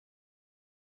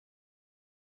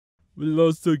We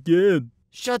lost again.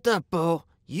 Shut up, Bo.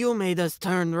 You made us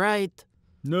turn right.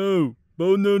 No,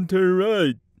 Bo don't turn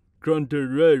right. Kron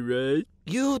turn right, right?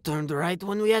 You turned right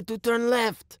when we had to turn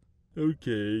left.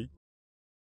 Okay.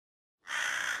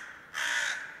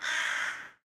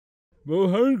 Bo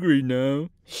hungry now.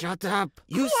 Shut up.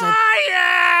 You said...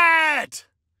 Quiet!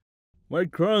 Why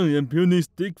Kron and puny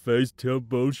Stickface tell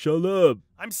Bo shut up?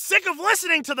 I'm sick of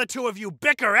listening to the two of you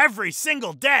bicker every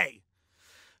single day.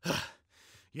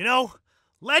 You know,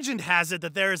 legend has it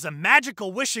that there is a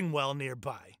magical wishing well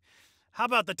nearby. How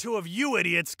about the two of you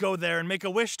idiots go there and make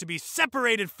a wish to be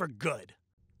separated for good?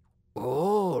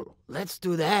 Oh, let's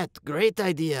do that. Great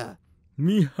idea.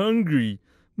 Me hungry.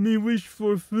 Me wish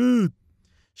for food.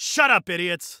 Shut up,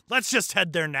 idiots. Let's just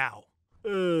head there now.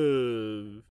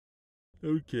 Okay.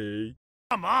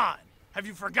 Come on. Have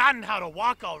you forgotten how to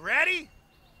walk already?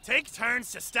 Take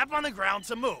turns to step on the ground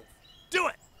to move. Do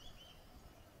it.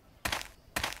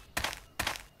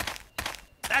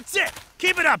 That's it.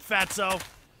 Keep it up, Fatso.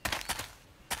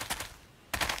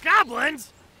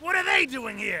 Goblins? What are they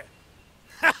doing here?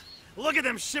 Look at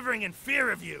them shivering in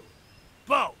fear of you.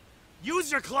 Bo, use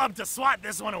your club to swat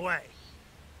this one away.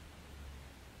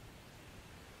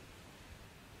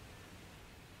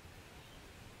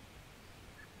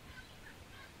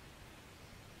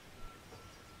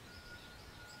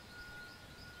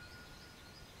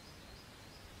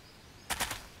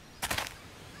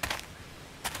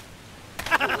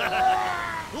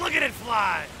 Look at it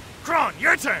fly! Kron,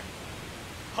 your turn!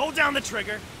 Hold down the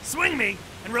trigger, swing me,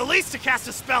 and release to cast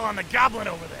a spell on the goblin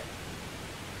over there.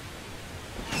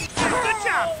 Good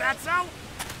job, Fatso!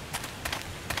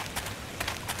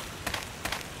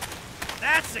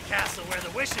 That's the castle where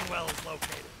the wishing well is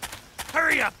located.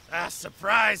 Hurry up!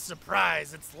 Surprise,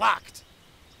 surprise, it's locked.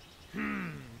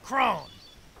 Kron,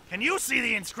 can you see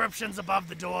the inscriptions above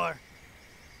the door?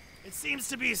 It seems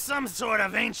to be some sort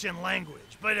of ancient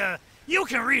language, but you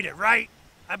can read it, right?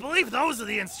 I believe those are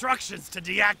the instructions to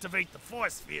deactivate the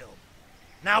force field.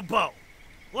 Now, Bo,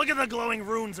 look at the glowing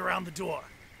runes around the door.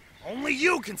 Only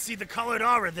you can see the colored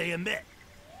aura they emit.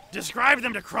 Describe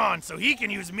them to Kron so he can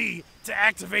use me to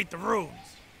activate the runes.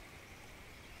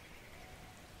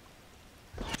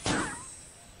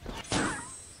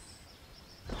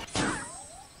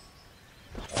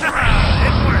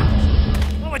 It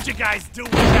worked! What would you guys do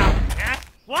without me, huh?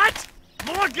 What?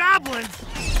 More goblins?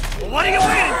 Well, what are you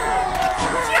waiting for?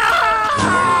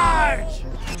 Charge!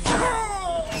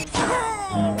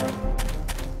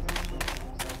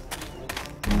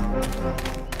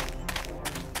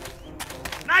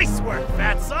 Nice work,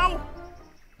 Fatso!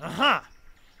 Uh-huh.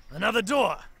 Another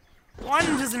door.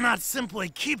 One does not simply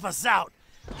keep us out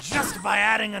just by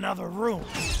adding another room.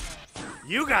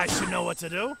 You guys should know what to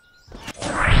do.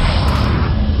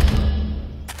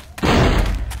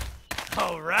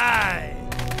 All right.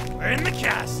 We're in the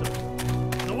castle.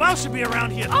 The well should be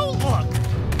around here. Oh, look!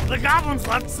 The goblins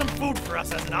left some food for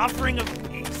us as an offering of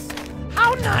peace.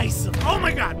 How nice of... Oh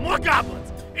my god, more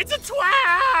goblins! It's a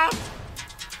trap!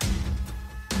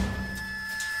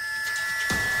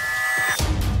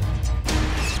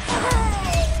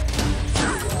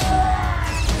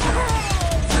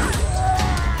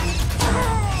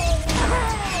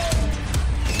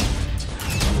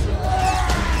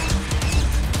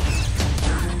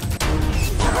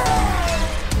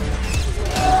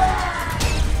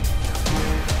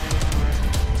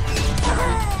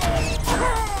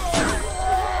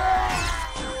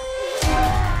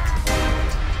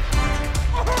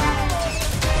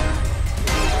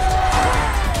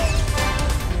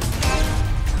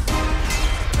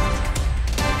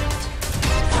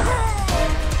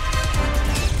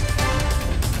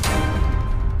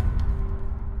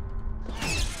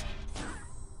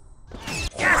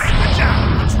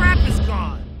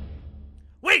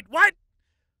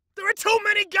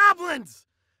 Goblins!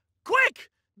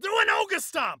 Quick! Do an Ogre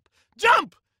stomp!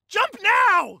 Jump! Jump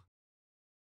now!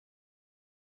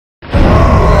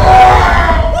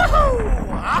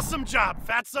 Woohoo! Awesome job,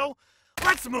 Fatso!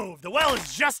 Let's move. The well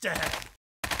is just ahead.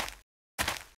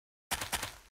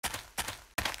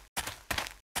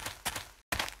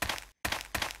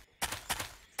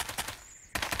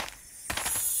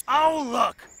 Oh,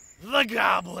 look! The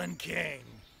Goblin King!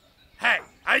 Hey,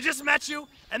 I just met you,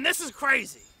 and this is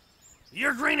crazy.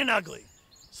 You're green and ugly,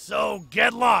 so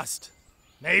get lost.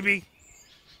 Maybe.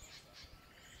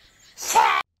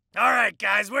 Alright,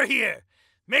 guys, we're here.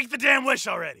 Make the damn wish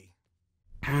already.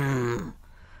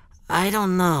 I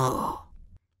don't know.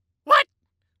 What?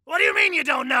 What do you mean you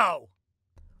don't know?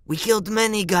 We killed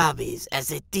many gobbies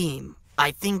as a team.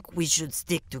 I think we should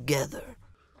stick together.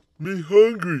 Me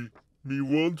hungry. Me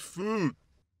want food.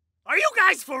 Are you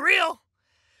guys for real?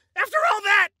 After all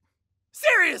that?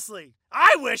 Seriously,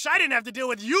 I wish I didn't have to deal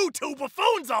with you two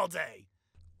buffoons all day.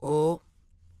 Oh,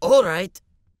 all right.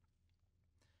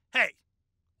 Hey,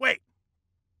 wait.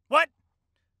 What?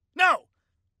 No.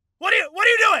 What are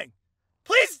you doing?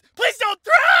 Please don't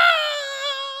throw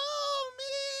me.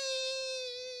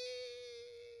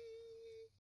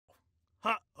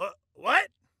 Huh? What?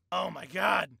 Oh my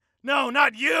God. No,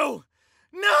 not you.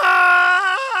 No!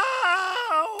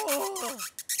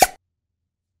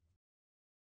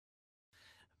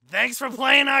 Thanks for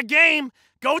playing our game.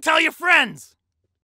 Go tell your friends.